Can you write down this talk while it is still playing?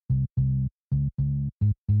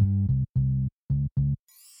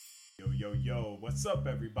Yo, what's up,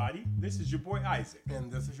 everybody? This is your boy Isaac.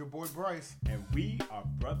 And this is your boy Bryce. And we are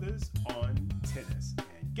Brothers on Tennis.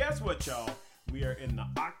 And guess what, y'all? We are in the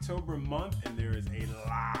October month, and there is a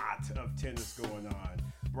lot of tennis going on.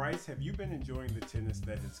 Bryce, have you been enjoying the tennis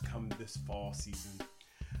that has come this fall season?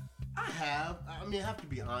 I have. I have to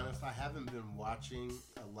be honest. I haven't been watching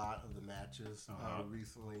a lot of the matches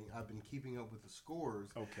recently. I've been keeping up with the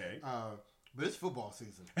scores. Okay. But it's football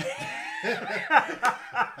season.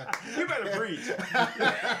 You better preach.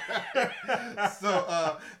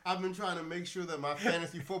 So I've been trying to make sure that my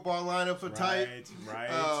fantasy football lineups are tight. Right.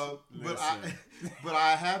 But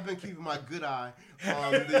I have been keeping my good eye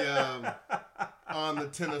on the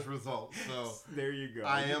tennis results. So there you go.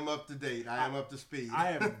 I am up to date. I am up to speed.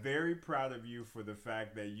 I am very proud of you for the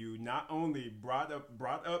fact that you not only brought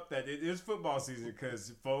up that it is football season,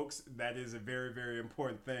 because folks, that is a very, very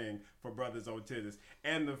important thing for Brothers on Tennis,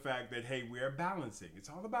 and the fact that, hey, we are balancing. It's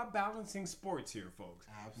all about balancing sports here, folks.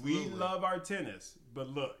 Absolutely. We love our tennis, but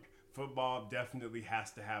look, football definitely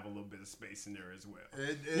has to have a little bit of space in there as well.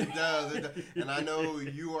 It does. And I know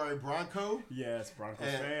you are a Bronco. Yes, Broncos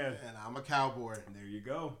fan. And I'm a Cowboy. There you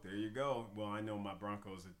go. Well, I know my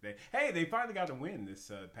Broncos. They finally got a win this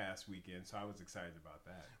past weekend, so I was excited about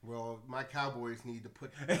that. Well, my Cowboys need to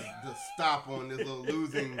put the stop on this little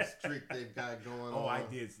losing streak they've got going on. Oh, I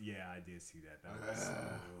did. Yeah, I did see that. That was,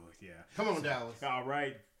 yeah. Come on, Dallas. All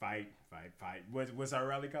right. Fight. What's our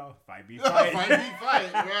rally called? Fight, be fight. fight.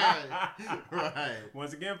 Fight, be fight. Right.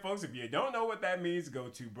 Once again, folks, if you don't know what that means, go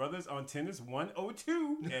to Brothers on Tennis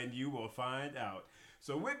 102 and you will find out.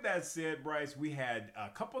 So with that said, Bryce, we had a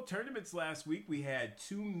couple tournaments last week. We had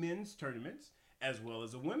 2 men's tournaments as well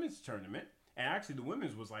as a women's tournament. And actually, the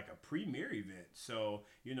women's was like a premier event. So,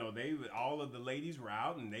 all of the ladies were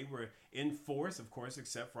out and they were in force, of course,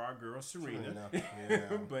 except for our girl, Serena.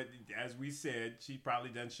 Yeah. But as we said, she probably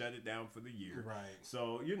done shut it down for the year. Right.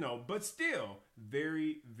 So, but still,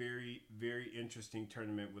 very, very, very interesting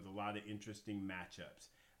tournament with a lot of interesting matchups.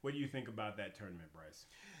 What do you think about that tournament, Bryce?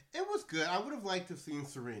 It was good. I would have liked to have seen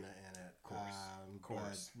Serena in it. Of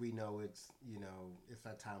course. But we know it's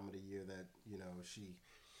that time of the year that, she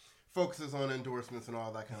focuses on endorsements and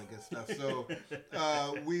all that kind of good stuff. So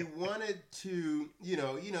we wanted to,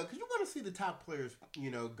 because you want to see the top players,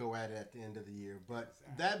 go at the end of the year. But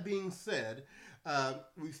That being said,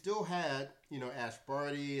 we still had, Ash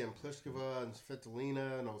Barty and Pliskova and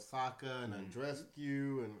Svitolina and Osaka and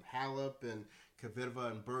Andreescu and Halep and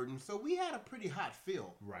Kvitova and Burton. So we had a pretty hot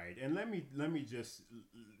field. Right. And let me just,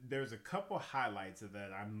 there's a couple highlights of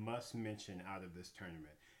that I must mention out of this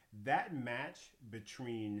tournament. That match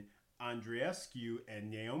between Andreescu and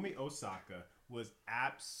Naomi Osaka was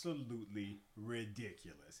absolutely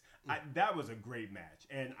ridiculous. That was a great match.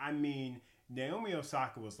 And Naomi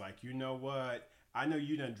Osaka was like, you know what? I know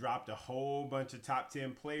you done dropped a whole bunch of top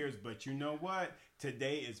 10 players, but you know what?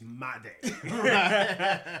 Today is my day.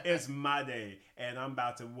 It's my day. And I'm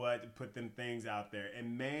about to put them things out there.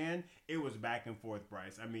 And man, it was back and forth,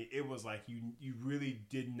 Bryce. It was like you really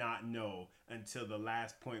did not know until the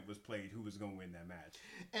last point was played who was going to win that match.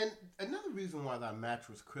 And another reason why that match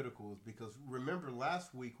was critical is because remember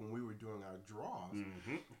last week when we were doing our draws,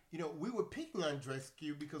 we were picking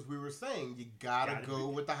Andreescu because we were saying you gotta go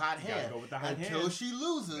with the hot hand until she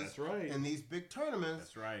loses. That's right. In these big tournaments,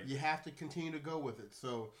 that's right. You have to continue to go with it.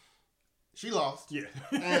 So she lost. Yeah.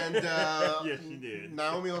 And yes, she did.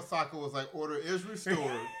 Naomi Osaka was like, order is restored.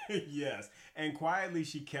 Yes. And quietly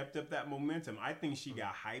she kept up that momentum. I think she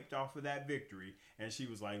got hyped off of that victory. And she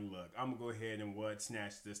was like, look, I'm going to go ahead and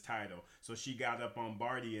snatch this title. So she got up on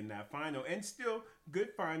Barty in that final. And still, good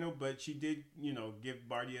final. But she did, give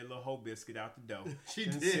Barty a little whole biscuit out the dough. She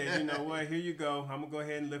and did. said, you know what, here you go. I'm going to go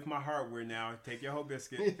ahead and lift my hardware now. Take your whole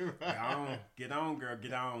biscuit. Right. Get on, girl.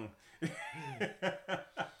 Get on.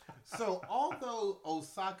 So, although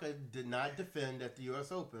Osaka did not defend at the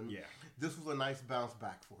U.S. Open, this was a nice bounce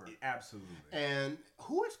back for her. Absolutely. And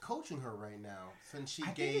who is coaching her right now? Since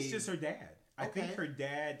I think it's just her dad. I think her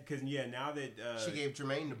dad, because now that she gave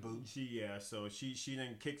Jermaine the boot, so she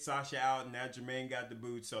done kicked Sasha out, and now Jermaine got the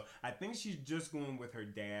boot. So I think she's just going with her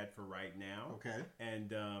dad for right now. Okay,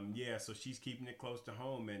 and so she's keeping it close to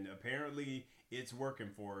home, and apparently it's working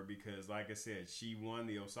for her because, like I said, she won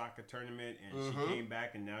the Osaka tournament, and she came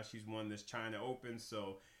back, and now she's won this China Open.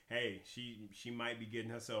 So hey, she might be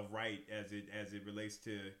getting herself right as it relates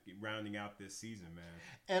to rounding out this season, man.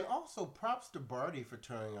 And also props to Barty for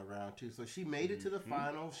turning around too. So she made it to the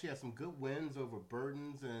finals. She had some good wins over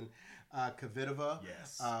Burdens and Kvitova,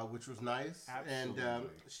 yes, which was nice. Absolutely. And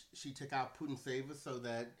she took out Putintseva so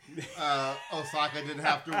that Osaka didn't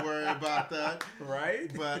have to worry about that.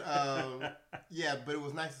 Right? But yeah, but it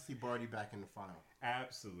was nice to see Barty back in the final.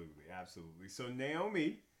 Absolutely, absolutely. So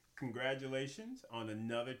Naomi, congratulations on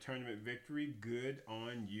another tournament victory. Good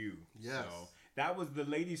on you. Yes. So that was the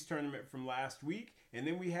ladies tournament from last week. And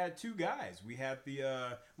then we had two guys. We had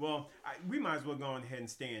the, we might as well go on ahead and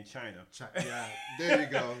stay in China. Yeah, there you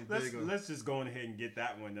go. Let's just go on ahead and get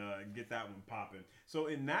that one popping. So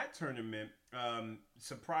in that tournament,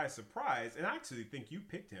 surprise, surprise, and I actually think you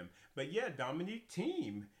picked him. But yeah, Dominique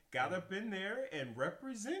Thiem got up in there and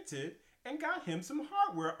represented and got him some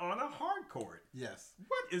hardware on a hard court. Yes.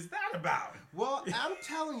 What is that about? Well, I'm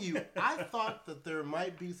telling you, I thought that there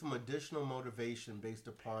might be some additional motivation based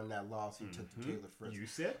upon that loss he took to Taylor Fritz. You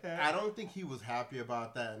said that. I don't think he was happy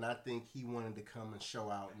about that, and I think he wanted to come and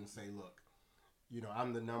show out and say, look,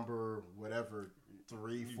 I'm the number whatever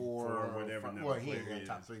 3, 4, whatever. Well, he ain't in the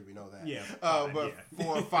top 3. We know that. Yeah, but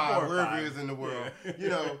 4 or 5, wherever he is in the world.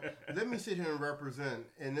 Yeah. Let me sit here and represent.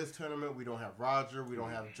 In this tournament, we don't have Roger, we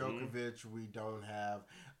don't have Djokovic, we don't have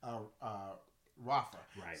Rafa.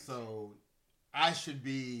 Right. So I should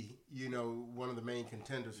be, one of the main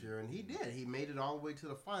contenders here, and he did. He made it all the way to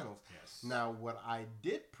the finals. Yes. Now, what I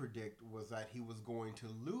did predict was that he was going to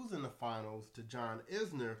lose in the finals to John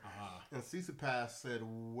Isner, and Tsitsipas said,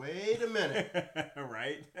 "Wait a minute."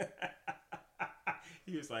 Right?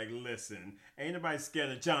 He was like, "Listen, ain't nobody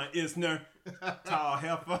scared of John Isner, tall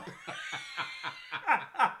heifer."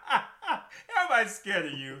 Everybody's scared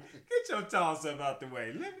of you. Get your tall stuff out the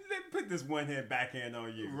way. Let me put this one-hand backhand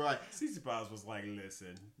on you. Right. Tsitsipas was like,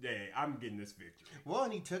 listen, hey, I'm getting this victory. Well,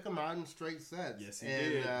 and he took him out in straight sets. Yes, he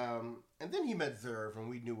did. And then he met Zverev, and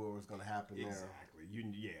we knew what was going to happen there. Exactly. You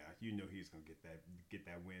know he was going to get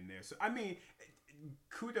that win there. So, I mean,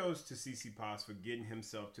 kudos to Tsitsipas for getting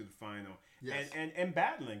himself to the final. Yes. And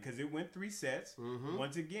battling, because it went 3 sets. Mm-hmm.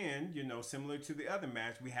 Once again, similar to the other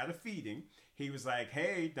match, we had a feeding. He was like,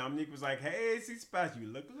 hey, Dominique was like, hey, Tsitsipas, you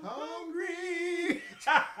look a little hungry.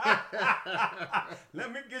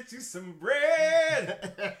 Let me get you some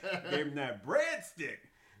bread. Gave him that breadstick.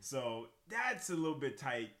 So that's a little bit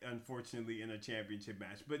tight, unfortunately, in a championship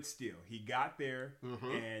match. But still, he got there.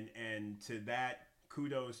 Mm-hmm. And to that,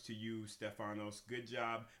 kudos to you, Stefanos. Good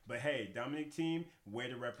job. But hey, Dominic Thiem, way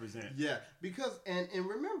to represent. Yeah, because, and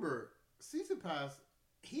remember, Tsitsipas,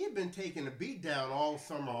 he had been taking a beat down all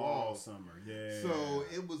summer long. All summer, yeah. So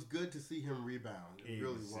it was good to see him rebound. It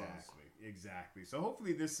really was. Exactly. So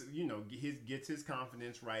hopefully this, gets his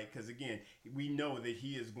confidence right. Because again, we know that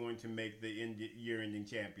he is going to make the year-ending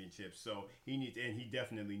championship. So he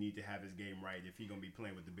definitely needs to have his game right if he's going to be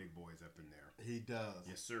playing with the big boys up in there. He does.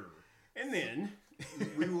 Yes, sir. And then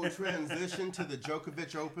we will transition to the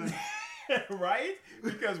Djokovic Open. Right?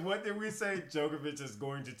 Because what did we say? Djokovic is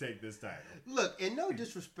going to take this title. Look, and no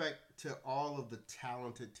disrespect to all of the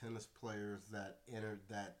talented tennis players that entered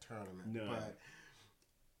that tournament. No. But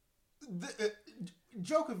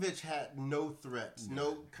Djokovic had no threats,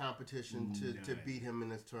 no competition to beat him in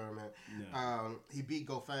this tournament. No. He beat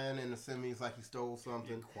Goffin in the semis like he stole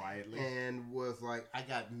something. Quietly. And was like, I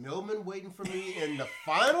got Millman waiting for me in the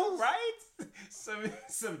finals? Right?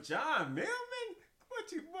 Some John Millman?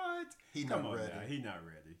 What? He not ready. Now. He not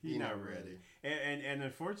ready. He not ready. And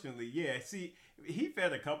unfortunately, yeah, see, he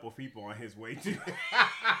fed a couple people on his way too.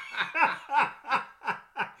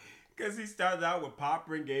 Because he started out with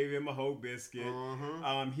Popper and gave him a whole biscuit.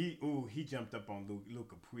 Mm-hmm. He jumped up on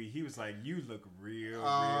Luca Pouille. He was like, you look real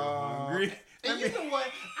hungry. And you know what?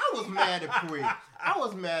 I was mad at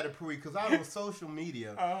Pouille because out on social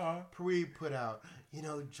media, Pouille put out,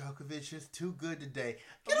 Djokovic is too good today.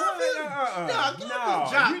 Get off his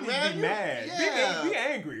job, you man. Need to be mad. Yeah. Be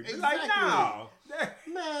angry. Exactly. Like, no.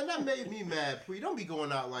 Man, that made me mad, Pouille. Don't be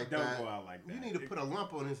going out like that. Don't go out like that. You need to put a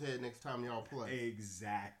lump on his head next time y'all play.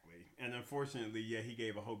 Exactly. And unfortunately, yeah, he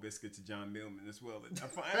gave a whole biscuit to John Millman as well in the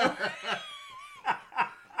final.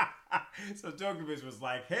 So Djokovic was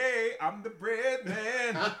like, hey, I'm the bread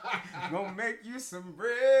man. Gonna make you some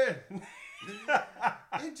bread.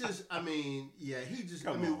 He just, and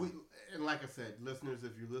like I said, listeners,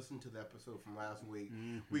 if you listen to the episode from last week,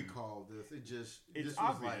 we called this. It's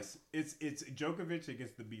obvious. It's Djokovic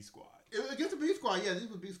against the B squad. Against the B squad, yeah, these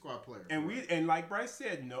were B squad players. And and like Bryce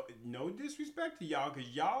said, no disrespect to y'all, because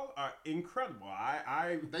y'all are incredible.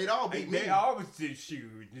 They'd all beat me. They always did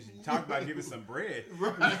shoot. Talk about giving some bread.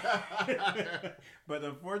 Right. But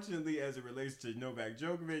unfortunately, as it relates to Novak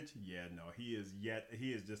Djokovic, he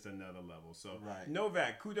is just another level. So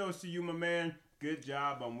Novak, kudos to you, my man. Good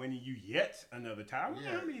job on winning you yet another title. I wonder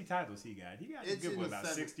how many titles he got. He got a good one, about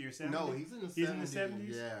 60 or 70. No, he's in the 70s. He's in the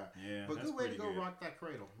 70s? Yeah. But good way to go rock that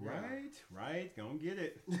cradle. Right. Gonna get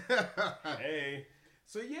it. Hey.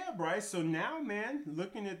 So, Bryce. So now, man,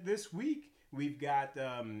 looking at this week, we've got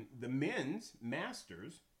the men's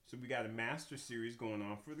Masters. So we got a Master Series going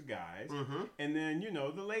on for the guys. Mm-hmm. And then,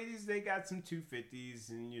 the ladies, they got some 250s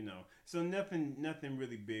and, so nothing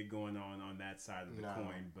really big going on that side of the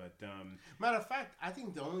coin. But matter of fact, I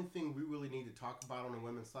think the only thing we really need to talk about on the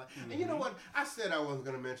women's side, and you know what? I said I wasn't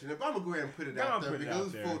going to mention it, but I'm going to go ahead and put it out there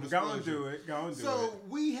because it's full disclosure. Go and do it. So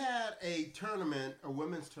we had a tournament, a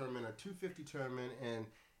women's tournament, a 250 tournament, and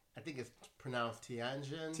I think it's pronounced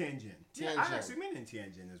Tianjin. Yeah, I actually been in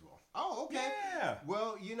Tianjin as well. Oh, okay. Yeah.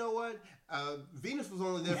 Well, you know what? Venus was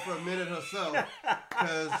only there for a minute herself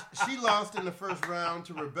because she lost in the first round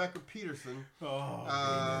to Rebecca Peterson.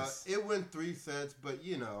 Venus. It went 3 sets, but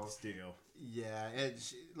Still. Yeah, and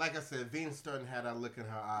like I said, Venus starting to have that look in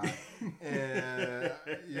her eye, and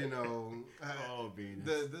Venus.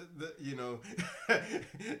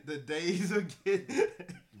 The days are getting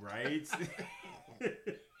right.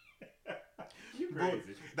 You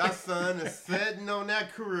crazy. That sun is setting on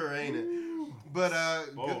that career, ain't it? But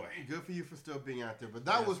good for you for still being out there. But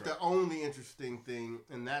that was the only interesting thing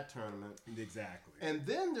in that tournament. Exactly. And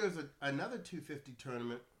then there's another 250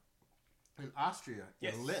 tournament in Austria,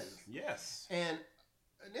 in Linz. Yes. And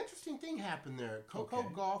an interesting thing happened there. Coco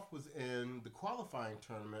Gauff was in the qualifying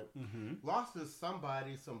tournament, lost to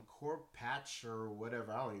somebody, some Corp Patch or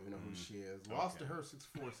whatever. I don't even know who she is. Lost to her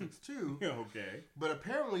 6-4, 6-2. Okay. But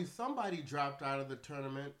apparently somebody dropped out of the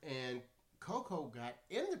tournament, and Coco got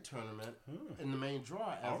in the tournament in the main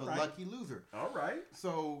draw as a lucky loser. All right.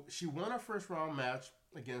 So she won her first round match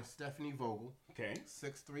against Stephanie Vogel. Okay.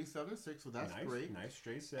 6-3, 7-6, so that's great. Nice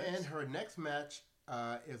straight sets. And her next match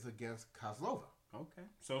is against Kozlova. Okay.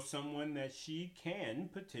 So someone that she can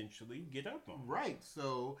potentially get up on. Right.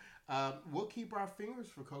 So we'll keep our fingers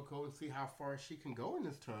for Coco and see how far she can go in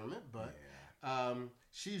this tournament. But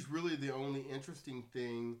she's really the only interesting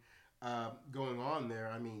thing going on there.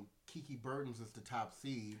 I mean, Kiki Bertens is the top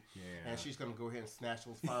seed, and she's going to go ahead and snatch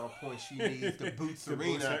those final points she needs to boot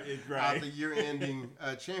Serena out the year-ending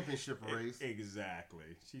championship race. Exactly.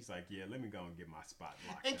 She's like, let me go and get my spot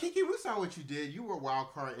locked And up. Kiki, we saw what you did. You were a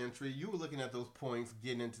wild card entry. You were looking at those points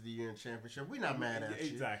getting into the year-end championship. We're not mad at you.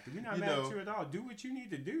 Exactly. We're not mad at you at all. Do what you need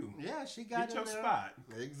to do. Yeah, she got Get your spot.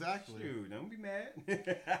 Exactly. Shoot, don't be mad.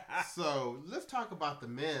 So let's talk about the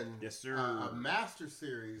men. Yes, sir. A Master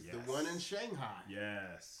Series, the one in Shanghai.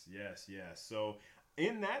 Yes. So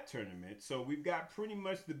in that tournament, so we've got pretty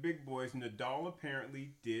much the big boys. Nadal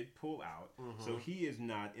apparently did pull out, so he is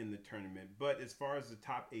not in the tournament. But as far as the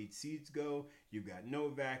top 8 seeds go, you got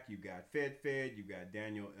Novak, you got Fed, you got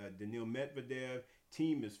Daniil Medvedev.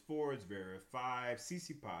 Team is 4, Zverev 5,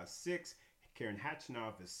 Tsitsipas 6, Karen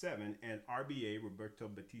Khachanov is 7, and RBA Roberto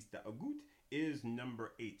Bautista Agut is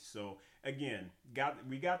number 8. So again,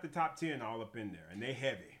 we got the top 10 all up in there, and they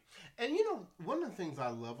heavy. And one of the things I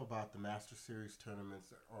love about the Master Series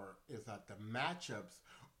tournaments is that the matchups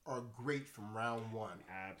are great from round 1.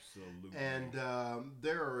 Absolutely. And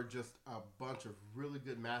there are just a bunch of really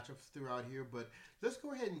good matchups throughout here. But let's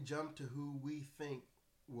go ahead and jump to who we think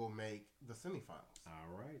will make the semifinals.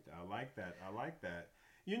 All right. I like that.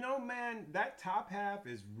 Man, that top half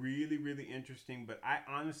is really, really interesting, but I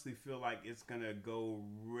honestly feel like it's going to go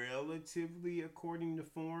relatively according to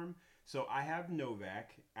form. So I have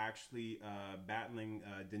Novak actually battling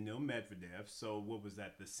Daniil Medvedev. So what was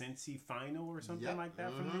that, the Cincy final or something like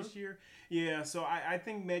that from this year? Yeah, so I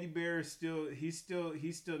think Medi Bear is still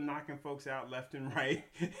knocking folks out left and right.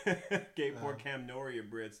 Gave poor Cam Norrie a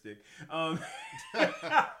breadstick.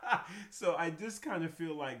 So I just kind of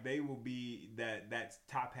feel like they will be that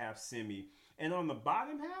top half semi. And on the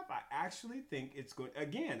bottom half, I actually think it's going.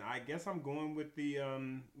 Again, I guess I'm going with the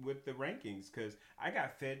rankings because I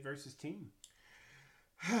got Fed versus Team.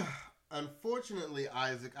 Unfortunately,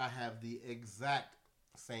 Isaac, I have the exact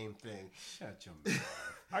same thing. Shut your mouth.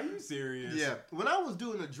 Are you serious? Yeah. When I was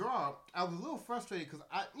doing the draw, I was a little frustrated because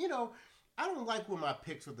I don't like when my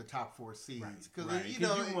picks are the top 4 seeds because you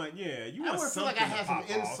want I feel like I had some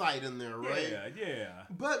insight in there, right? Yeah.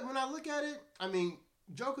 But when I look at it, I mean,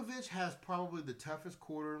 Djokovic has probably the toughest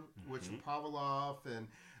quarter, which is Pavlov and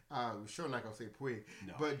Sure, not gonna say Puig,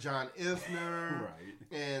 No. but John Isner, Right.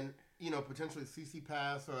 and potentially CC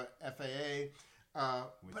Pass or FAA.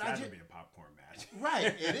 Which But that'll be a popcorn match. Right,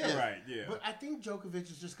 it is. Right, yeah. But I think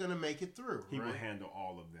Djokovic is just gonna make it through. He right? will handle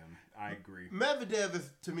all of them. I agree. Medvedev is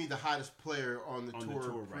to me the hottest player on the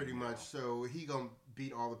tour right pretty now. much. So he gonna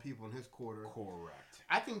beat all the people in his quarter. Correct.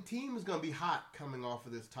 I think Team is gonna be hot coming off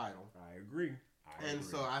of this title. I agree.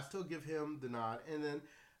 So I still give him the nod. And then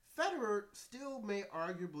Federer still may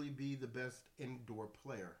arguably be the best indoor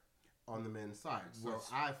player on the men's side. So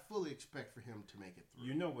I fully expect for him to make it through.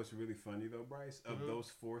 You know what's really funny though, Bryce? Of those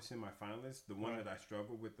 4 semifinalists, the one that I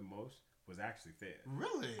struggled with the most was actually Fed.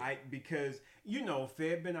 Really? Because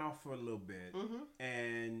Fed been out for a little bit,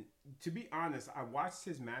 and to be honest, I watched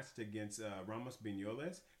his match against Ramos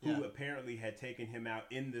Vignoles, who apparently had taken him out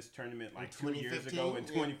in this tournament like 2 years ago in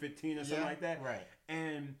 2015 or something like that. Right.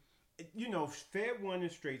 And Fed won in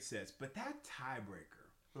straight sets, but that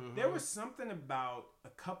tiebreaker, there was something about a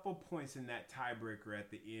couple points in that tiebreaker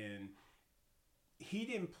at the end. He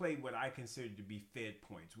didn't play what I consider to be Fed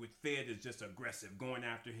points, which Fed is just aggressive, going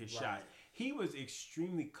after his shots. He was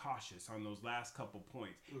extremely cautious on those last couple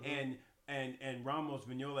points. And Ramos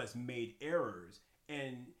Vignoles made errors.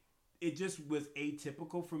 And it just was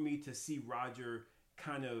atypical for me to see Roger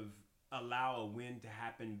kind of allow a win to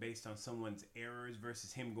happen based on someone's errors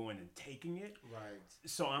versus him going and taking it. Right.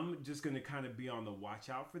 So I'm just going to kind of be on the watch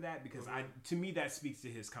out for that because to me that speaks to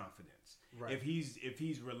his confidence. Right. If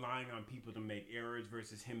he's relying on people to make errors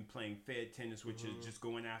versus him playing Fed tennis, which is just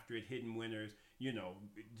going after it, hitting winners,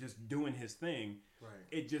 just doing his thing,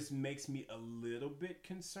 it just makes me a little bit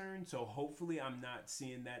concerned. So hopefully I'm not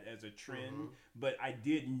seeing that as a trend. But I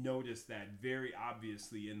did notice that very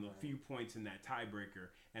obviously in the few points in that tiebreaker,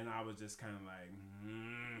 and I was just kind of like,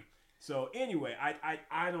 So anyway,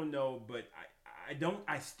 I don't know, but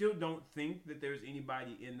I still don't think that there's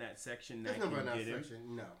anybody in that section that can get him.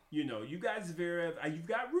 No. You got Zverev, you've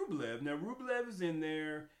got Rublev. Now Rublev is in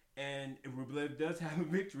there, and Rublev does have a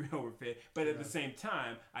victory over Fed, but at the same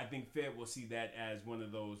time, I think Fed will see that as one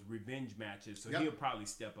of those revenge matches, so he'll probably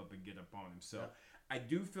step up and get up on him. So I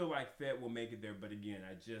do feel like Fed will make it there, but again,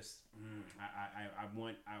 I just I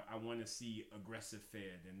want to see aggressive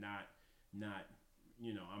Fed and not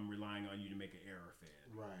I'm relying on you to make an error Fed.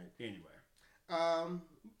 Right. Anyway.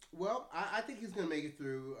 Well, I think he's going to make it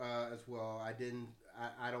through as well.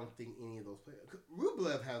 I don't think any of those players.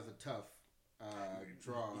 Rublev has a tough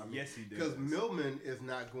draw. Yes, he does. Because Millman is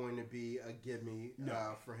not going to be a gimme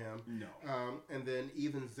for him. No. And then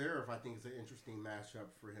even Zverev, I think, is an interesting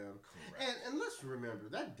matchup for him. Correct. And let's remember,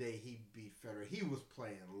 that day he beat Federer, he was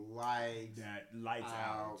playing lights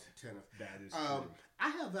out tennis. That is true. I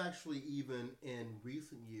have actually, even in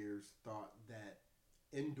recent years, thought that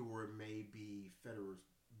indoor may be Federer's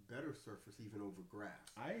better surface even over grass.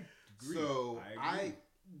 I agree. So I agree.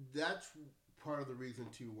 that's part of the reason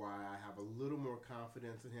too why I have a little more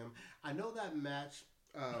confidence in him. I know that match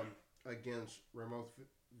against Ramos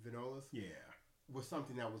Vignoles was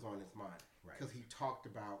something that was on his mind because he talked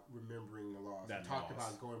about remembering the loss. He talked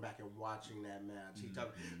about going back and watching that match. He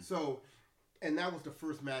talked and that was the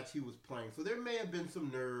first match he was playing. So there may have been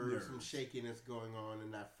some nerves, some shakiness going on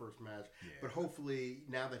in that first match. Yeah. But hopefully,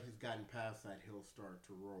 now that he's gotten past that, he'll start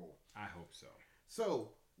to roll. I hope so.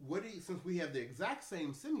 So, since we have the exact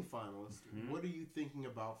same semifinalists, what are you thinking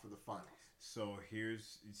about for the finals? So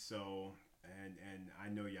and I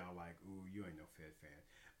know y'all like, ooh, you ain't no Fed fan.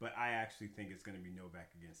 But I actually think it's going to be Novak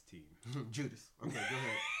against Team. Judas. Okay, go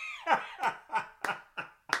ahead.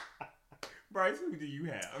 Bryce, who do you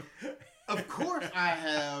have? Of course I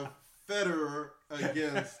have Federer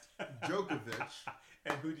against Djokovic.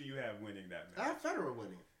 And who do you have winning that match? I have Federer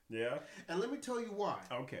winning. Yeah? And let me tell you why.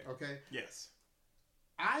 Okay. Okay? Yes.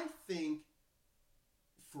 I think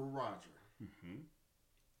for Roger,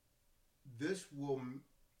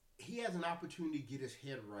 he has an opportunity to get his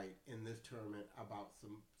head right in this tournament about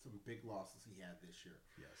some big losses he had this year.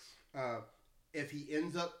 Yes. If he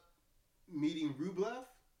ends up meeting Rublev,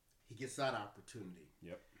 he gets that opportunity.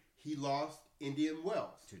 Yep. He lost Indian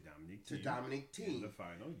Wells to Dominic Thiem in the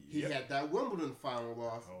final. He had that Wimbledon final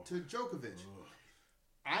loss to Djokovic.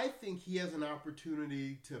 I think he has an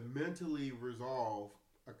opportunity to mentally resolve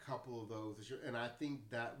a couple of those this year, and I think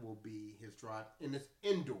that will be his drive. And it's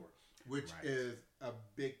indoor, which is a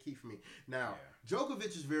big key for me. Now,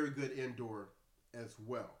 Djokovic is very good indoor as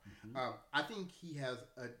well. I think he has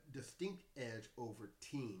a distinct edge over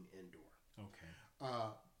Thiem indoor. Okay.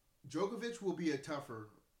 Djokovic will be a tougher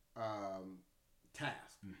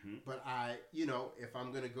task. But if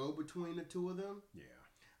I'm going to go between the two of them,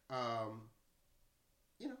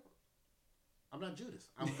 I'm not Judas.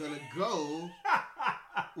 I'm going to go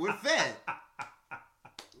We're fed.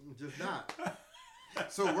 Just not.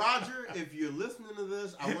 So, Roger, if you're listening to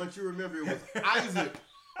this, I want you to remember it was Isaac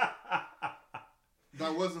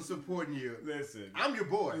that wasn't supporting you. Listen. I'm your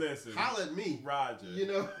boy. Listen. Holla at me. Roger. You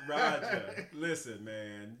know? Roger. Listen,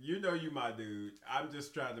 man. You know you my dude. I'm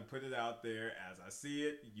just trying to put it out there as I see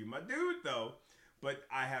it. You my dude, though. But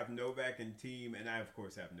I have Novak and Thiem, and I, of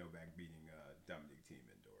course, have Novak beating Dominic Thiem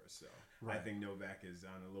indoors. So right. I think Novak is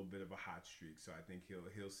on a little bit of a hot streak, so I think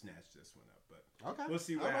he'll snatch this one up. But okay. We'll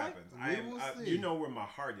see what happens. See. You know where my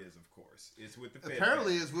heart is, of course. It's with the Fed.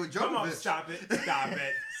 Apparently, it's with Djokovic. Come on, stop it. Stop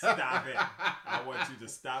it. Stop it. I want you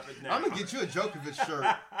to stop it now. I'm going to get you a Djokovic shirt.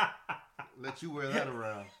 Let you wear that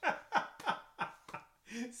around.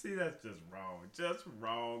 See, that's just wrong. Just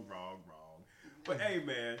wrong. But hey,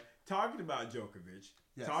 man, talking about Djokovic,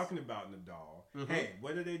 talking about Nadal, hey,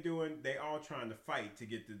 what are they doing? They all trying to fight to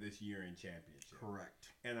get to this year-end championship. Correct.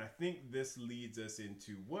 And I think this leads us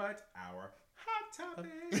into what? Our hot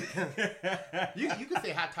topic. you can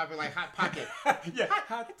say hot topic like hot pocket. Yeah,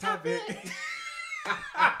 hot topic.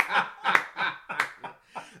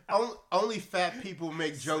 Only fat people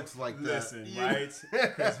make jokes like that. Listen, right?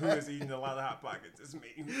 Because who is eating a lot of Hot Pockets? It's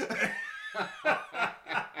me.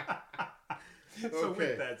 So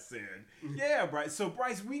with that said, yeah, Bryce. So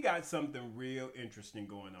Bryce, we got something real interesting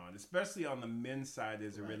going on, especially on the men's side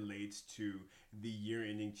as it relates to the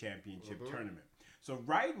year-ending championship tournament. So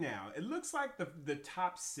right now, it looks like the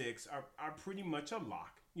top six are pretty much a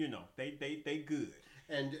lock. You know, they good.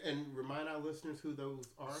 And remind our listeners who those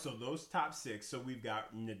are. So those top six. So we've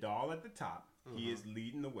got Nadal at the top. He is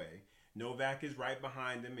leading the way. Novak is right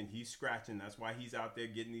behind him, and he's scratching. That's why he's out there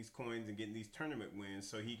getting these coins and getting these tournament wins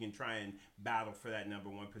so he can try and battle for that number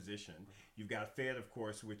one position. You've got Fed, of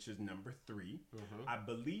course, which is number 3. I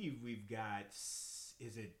believe we've got,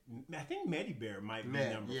 I think Medibert might be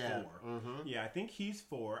number 4. Yeah, I think he's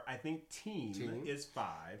 4. I think Thiem is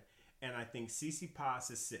 5. And I think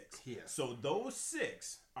Tsitsipas is 6. Yeah. So those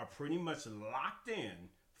 6 are pretty much locked in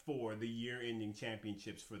for the year-ending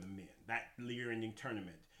championships for the men. That year-ending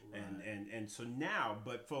tournament. Right. And so now,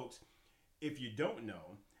 but folks, if you don't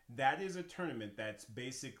know, that is a tournament that's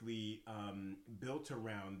basically built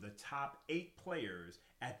around the top 8 players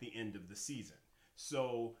at the end of the season.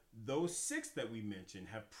 So those 6 that we mentioned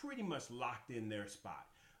have pretty much locked in their spot.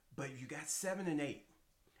 But you got 7 and 8.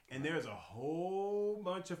 And there's a whole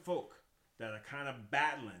bunch of folk that are kind of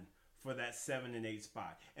battling for that 7 and 8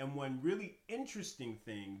 spot. And one really interesting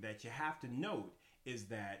thing that you have to note is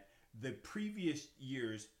that the previous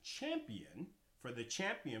year's champion for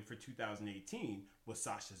 2018 was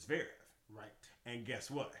Sasha Zverev. Right. And guess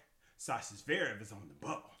what? Sasha Zverev is on the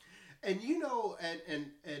bubble. And you know, and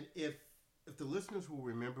if the listeners will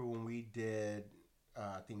remember when we did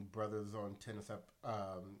I think Brothers on Tennis Up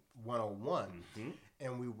 101,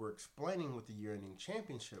 and we were explaining with the year-ending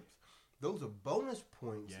championships, those are bonus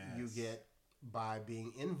points you get by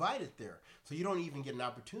being invited there. So you don't even get an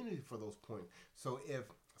opportunity for those points. So if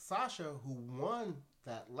Sasha, who won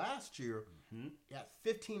that last year, got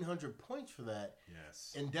 1,500 points for that,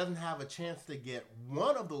 and doesn't have a chance to get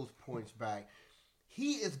one of those points back,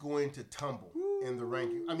 he is going to tumble in the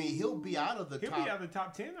ranking. I mean, he'll be out of the top. He'll be out of the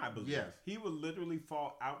top 10, I believe. Yes. He will literally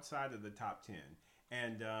fall outside of the top 10.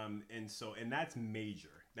 And that's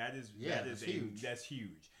major. That's huge. That's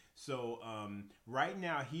huge. So right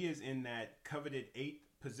now he is in that coveted 8th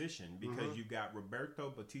position because you've got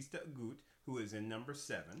Roberto Bautista Agut, who is in number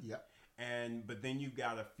 7. Yep. But then you've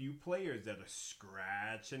got a few players that are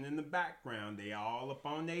scratching in the background. They all up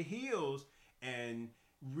on their heels, and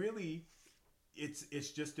really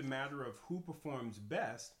it's just a matter of who performs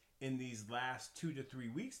best in these last 2 to 3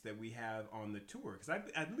 weeks that we have on the tour. Because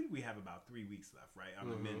I believe we have about 3 weeks left, right, on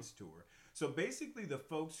the men's tour. So basically the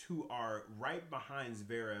folks who are right behind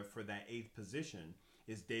Zverev for that 8th position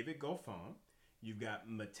is David Goffin. You've got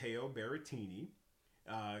Matteo Berrettini.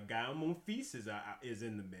 Gael Monfils is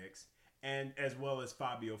in the mix, and as well as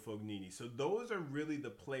Fabio Fognini. So those are really the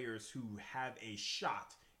players who have a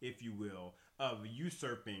shot, if you will, of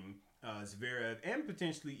usurping Zverev and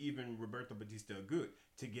potentially even Roberto Bautista Agut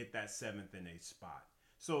to get that 7th and 8th spot.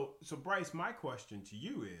 So Bryce, my question to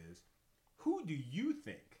you is, who do you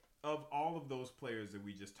think of all of those players that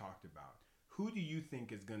we just talked about, who do you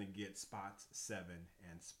think is going to get spots 7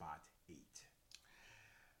 and spot 8?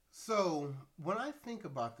 So when I think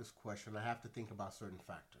about this question, I have to think about certain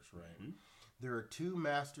factors, right? There are 2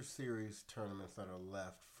 Master Series tournaments that are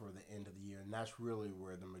left for the end of the year, and that's really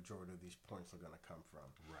where the majority of these points are going to come from.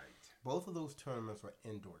 Right. Both of those tournaments are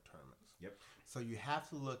indoor tournaments. Yep. So you have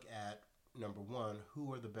to look at, number 1,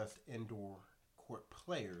 who are the best indoor court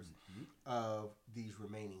players of these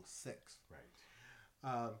remaining 6. Right.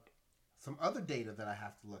 Some other data that I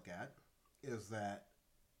have to look at is that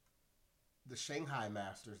the Shanghai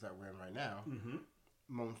Masters that we're in right now,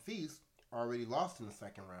 Monfils already lost in the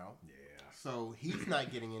second round. Yeah. So he's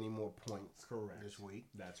not getting any more points this week.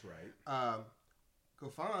 That's right.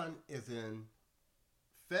 Goffin is in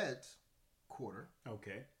Fed's quarter.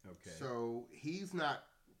 Okay. So he's not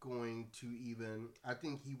going to even... I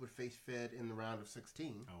think he would face Fed in the round of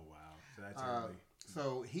 16. Oh, wow. So that's early.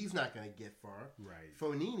 So he's not going to get far. Right.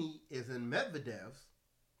 Fognini is in Medvedev's.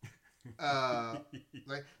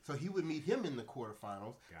 So he would meet him in the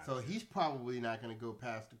quarterfinals. Gotcha. So he's probably not going to go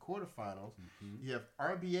past the quarterfinals. You have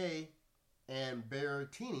RBA and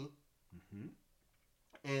Berrettini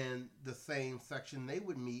in the same section. They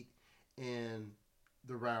would meet in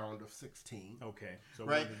the round of 16. Okay, so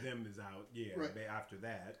one of them is out. Yeah, after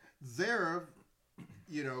that, Zverev,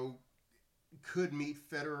 could meet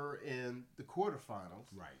Federer in the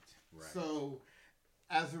quarterfinals. Right. So,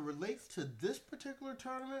 as it relates to this particular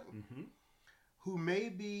tournament, you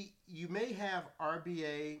may have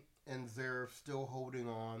RBA and Zverev still holding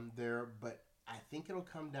on there, but I think it'll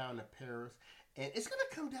come down to Paris. And it's going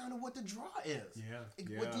to come down to what the draw is. Yeah.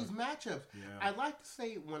 With these matchups. Yeah. I like to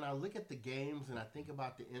say, when I look at the games and I think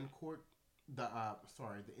about the the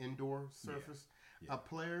indoor surface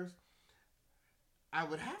players, I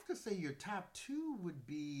would have to say your top two would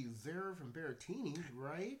be Zverev and Berrettini,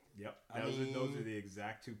 right? Yep. Those are the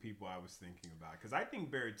exact two people I was thinking about. Because I think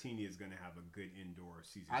Berrettini is going to have a good indoor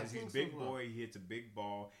season. Because he's a big boy, he hits a big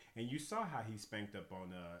ball. And you saw how he spanked up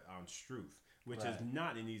on Struff. Which is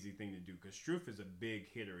not an easy thing to do, because Struff is a big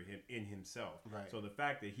hitter in himself. Right. So the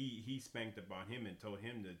fact that he spanked up on him and told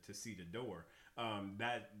him to see the door, I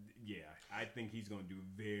think he's going to do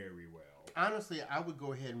very well. Honestly, I would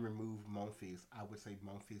go ahead and remove Monfils. I would say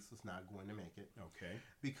Monfils is not going to make it. Okay.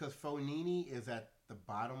 Because Fognini is at the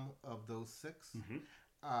bottom of those six.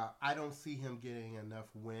 I don't see him getting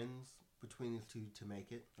enough wins between these two to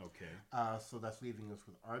make it. Okay. So that's leaving us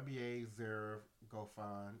with RBA, Zverev,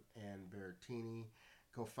 Goffin, and Berrettini.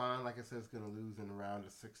 Goffin, like I said, is going to lose in the round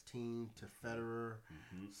of 16 to Federer.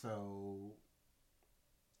 So,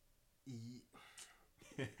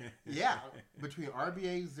 between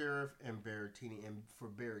RBA, Zverev, and Berrettini. And for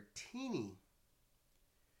Berrettini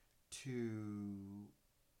to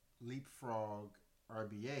leapfrog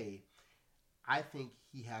RBA, I think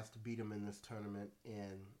he has to beat him in this tournament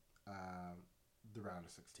in the round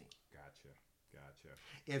of 16. Gotcha.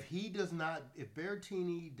 If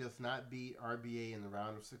Berrettini does not beat RBA in the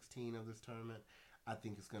round of 16 of this tournament, I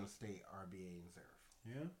think it's going to stay RBA and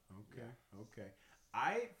Zverev. Yeah. Okay.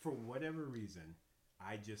 I, for whatever reason,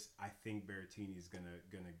 I think Berrettini is gonna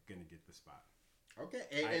get the spot. Okay,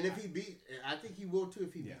 I think he will too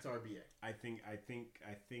if he beats RBA. I think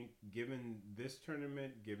given this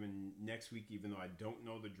tournament, given next week, even though I don't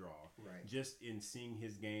know the draw, just in seeing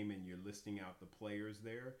his game and you're listing out the players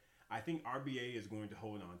there, I think RBA is going to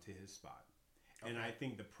hold on to his spot. And I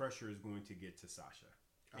think the pressure is going to get to Sasha.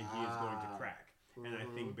 And he is going to crack. And I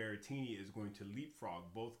think Berrettini is going to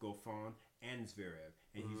leapfrog both Goffin and Zverev.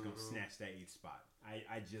 And he's going to snatch that 8th spot.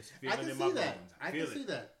 I just feel it in my bones. I can see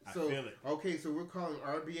that. I feel it. Okay, so we're calling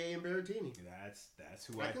RBA and Berrettini. That's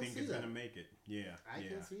who I think is going to make it. Yeah. I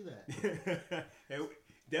can see that. It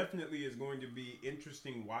definitely is going to be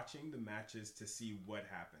interesting watching the matches to see what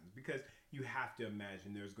happens. Because you have to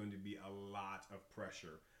imagine there's going to be a lot of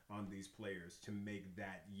pressure on these players to make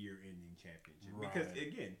that year-ending championship. Right. Because,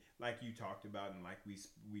 again, like you talked about and like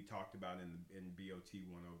we talked about in BOT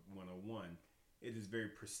 101, it is very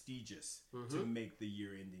prestigious to make the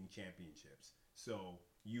year-ending championships. So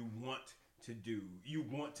you want to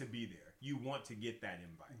be there. You want to get that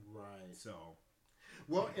invite. Right. So,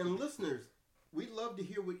 well, and listeners, we'd love to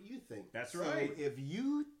hear what you think. That's right. So if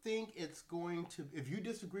you think it's going to, if you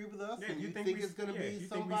disagree with us and you think it's going to be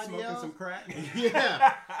somebody else, some crack,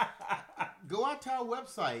 go out to our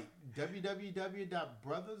website,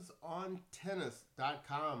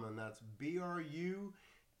 www.brothersontennis.com, and that's BRUTHAS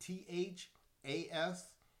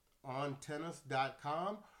on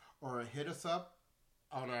tennis.com, or hit us up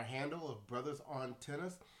on our handle of Brothers on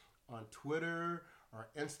Tennis on Twitter or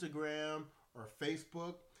Instagram or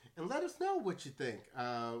Facebook, and let us know what you think.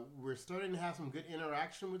 We're starting to have some good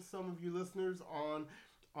interaction with some of you listeners on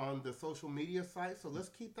the social media site, so let's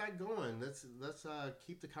keep that going. Let's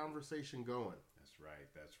keep the conversation going.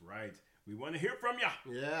 That's right. We want to hear from you.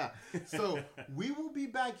 Yeah. So we will be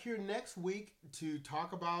back here next week to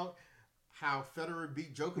talk about how Federer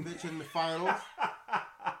beat Djokovic in the finals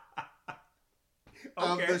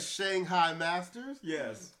of the Shanghai Masters.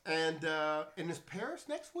 Yes. And is Paris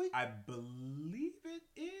next week? I believe it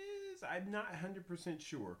is. I'm not 100%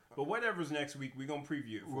 sure. But whatever's next week, we're going to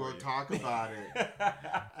preview it for you. We'll talk about it.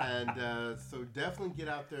 And so definitely get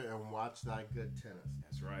out there and watch that good tennis.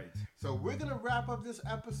 That's right. So we're going to wrap up this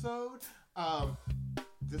episode.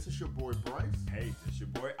 This is your boy Bryce. Hey, this is your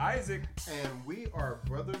boy Isaac. And we are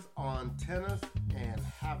Brothers on Tennis.